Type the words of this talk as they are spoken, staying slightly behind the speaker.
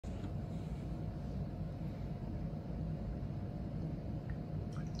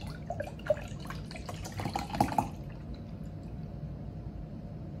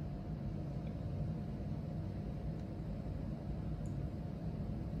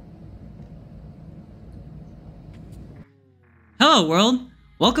Hello world!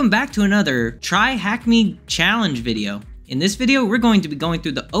 Welcome back to another TryHackMe challenge video. In this video, we're going to be going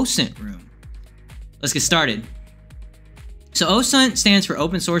through the OhSINT room. Let's get started. So OhSINT stands for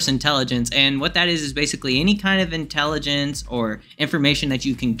Open Source Intelligence, and what that is basically any kind of intelligence or information that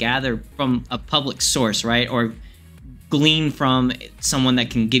you can gather from a public source, right? Or glean from someone that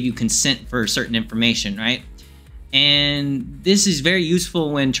can give you consent for certain information, right? And this is very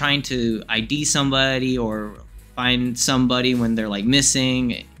useful when trying to ID somebody or find somebody when they're like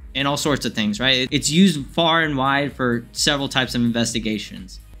missing and all sorts of things, right? It's used far and wide for several types of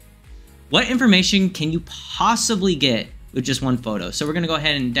investigations. What information can you possibly get with just one photo? So we're gonna go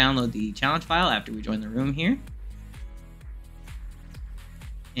ahead and download the challenge file after we join the room here.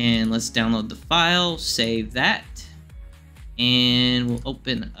 And let's download the file, save that, and we'll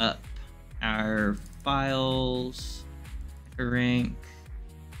open up our files, rank.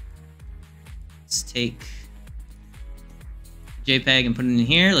 Let's take JPEG and put it in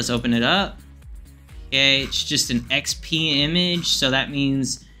here. Let's open it up. Okay, it's just an XP image, so that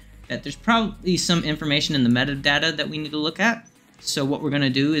means that there's probably some information in the metadata that we need to look at. So what we're gonna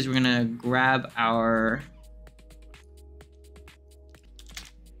do is we're gonna grab our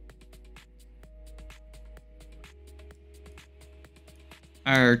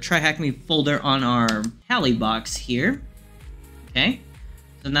TryHackMe folder on our tally box here. Okay,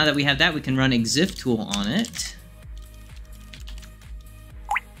 so now that we have that, we can run exif tool on it.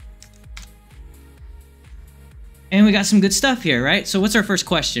 And we got some good stuff here, right? So what's our first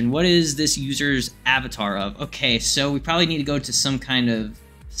question? What is this user's avatar of? Okay, so we probably need to go to some kind of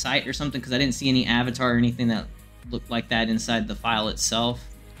site or something because I didn't see any avatar or anything that looked like that inside the file itself,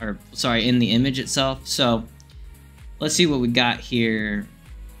 or sorry, in the image itself. So let's see what we got here.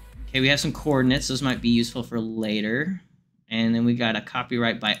 Okay, we have some coordinates. Those might be useful for later. And then we got a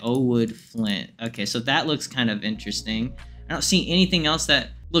copyright by Owood Flint. Okay, so that looks kind of interesting. I don't see anything else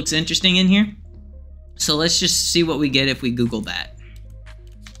that looks interesting in here. So let's just see what we get if we Google that.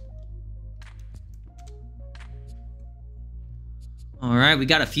 All right, we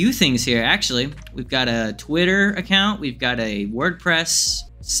got a few things here, actually. We've got a Twitter account, we've got a WordPress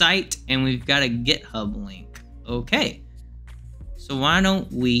site, and we've got a GitHub link. Okay, so why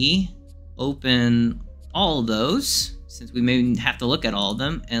don't we open all of those, since we may have to look at all of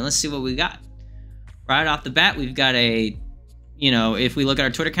them, and let's see what we got. Right off the bat, we've got a, if we look at our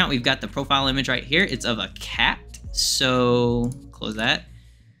Twitter account, we've got the profile image right here. It's of a cat. So close that.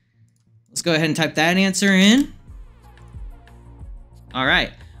 Let's go ahead and type that answer in. All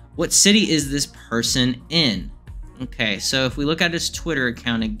right. What city is this person in? Okay, so if we look at his Twitter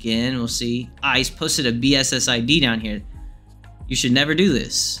account again, we'll see, he's posted a BSSID down here. You should never do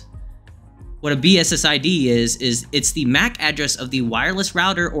this. What a BSSID is it's the MAC address of the wireless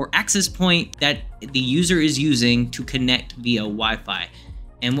router or access point that the user is using to connect via Wi-Fi.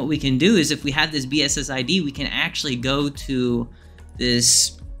 And what we can do is if we have this BSSID, we can actually go to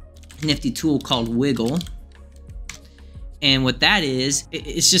this nifty tool called Wiggle. And what that is,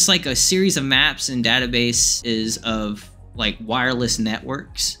 it's just like a series of maps and databases of like wireless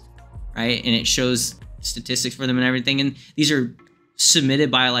networks, right? And it shows statistics for them and everything. And these are submitted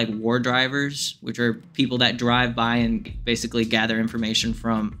by like war drivers, which are people that drive by and basically gather information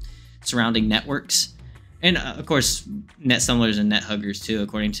from surrounding networks. And of course, net stumblers and net huggers too,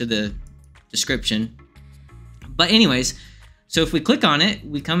 according to the description. But anyways, so if we click on it,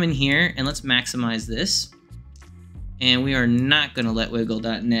 we come in here and let's maximize this. And we are not gonna let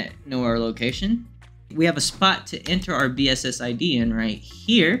wiggle.net know our location. We have a spot to enter our BSSID in right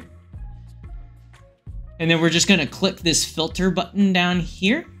here. And then we're just gonna click this filter button down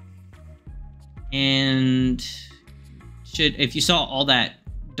here. And if you saw all that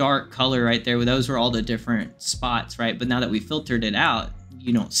dark color right there, those were all the different spots, right? But now that we filtered it out,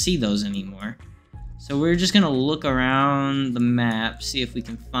 you don't see those anymore. So we're just gonna look around the map, see if we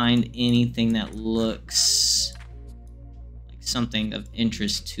can find anything that looks like something of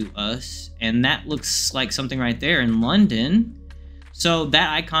interest to us. And that looks like something right there in London. So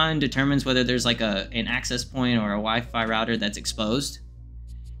that icon determines whether there's like an access point or a Wi-Fi router that's exposed.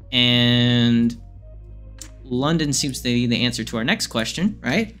 And London seems to be the answer to our next question,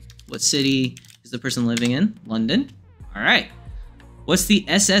 right? What city is the person living in? London. All right. What's the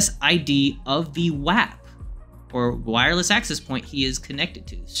SSID of the WAP or wireless access point he is connected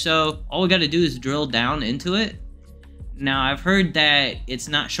to? So all we got to do is drill down into it. Now I've heard that it's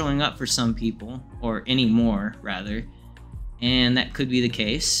not showing up for some people, or anymore rather. And that could be the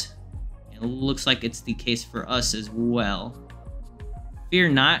case. It looks like it's the case for us as well. Fear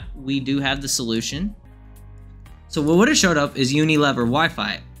not, we do have the solution. So what would have showed up is Unilever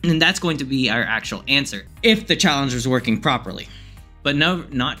Wi-Fi, and that's going to be our actual answer if the challenge is working properly. But no,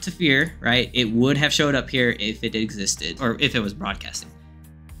 not to fear, right? It would have showed up here if it existed, or if it was broadcasting.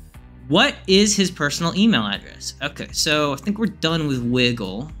 What is his personal email address? Okay, so I think we're done with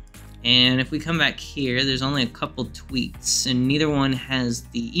Wiggle. And if we come back here, there's only a couple tweets, and neither one has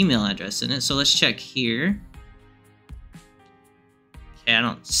the email address in it. So let's check here. Okay, I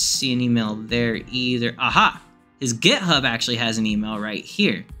don't see an email there either. Aha! His GitHub actually has an email right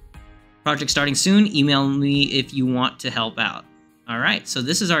here. Project starting soon. Email me if you want to help out. All right, so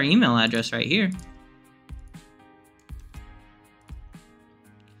this is our email address right here.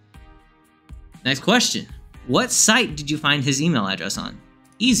 Next question. What site did you find his email address on?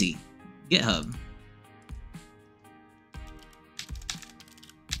 Easy. GitHub.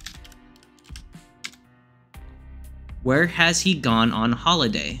 Where has he gone on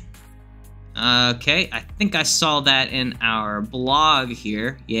holiday? Okay, I think I saw that in our blog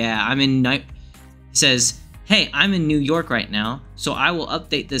here. Yeah, I'm in... It says, hey, I'm in New York right now, so I will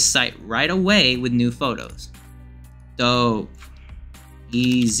update this site right away with new photos. Dope.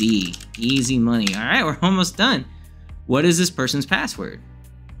 Easy. Easy money. All right, we're almost done. What is this person's password?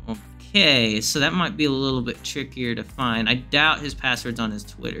 Okay, so that might be a little bit trickier to find. I doubt his password's on his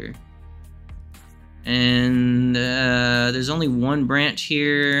Twitter. And there's only one branch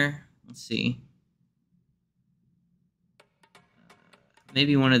here. Let's see.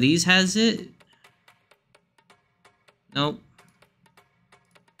 Maybe one of these has it? Nope.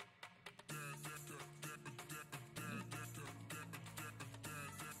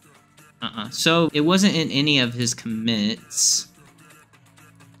 So it wasn't in any of his commits.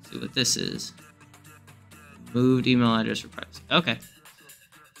 Let's see what this is. Moved email address for privacy. Okay.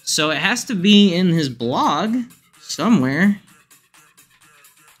 So it has to be in his blog somewhere.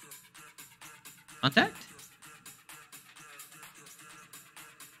 Contact?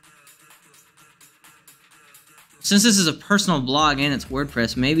 Since this is a personal blog and it's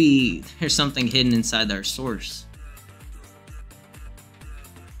WordPress, maybe there's something hidden inside our source.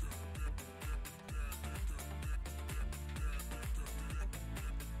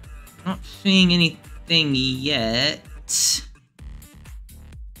 Not seeing anything yet.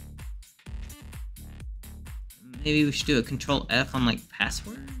 Maybe we should do a Control F on like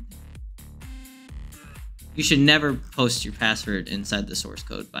password. You should never post your password inside the source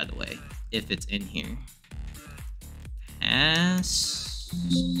code, by the way, if it's in here. Pass.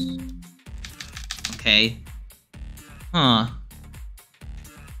 Okay. Huh.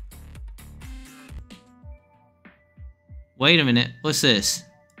 Wait a minute. What's this?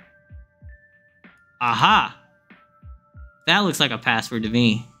 Aha! That looks like a password to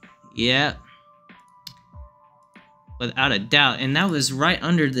me. Yep. Without a doubt. And that was right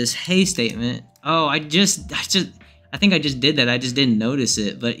under this hey statement. Oh, I think I just did that. I just didn't notice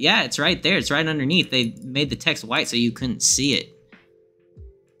it. But yeah, it's right there. It's right underneath. They made the text white so you couldn't see it.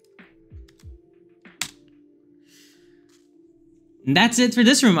 And that's it for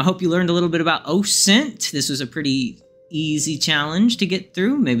this room. I hope you learned a little bit about OhSINT. This was a pretty easy challenge to get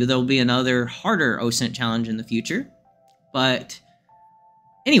through. Maybe there'll be another harder OhSINT challenge in the future. But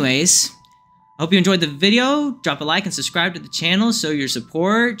anyways, I hope you enjoyed the video. Drop a like and subscribe to the channel, show your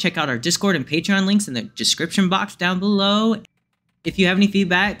support. Check out our Discord and Patreon links in the description box down below. If you have any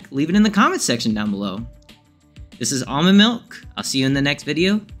feedback, leave it in the comments section down below. This is Almond Milk. I'll see you in the next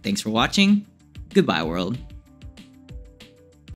video. Thanks for watching. Goodbye, world.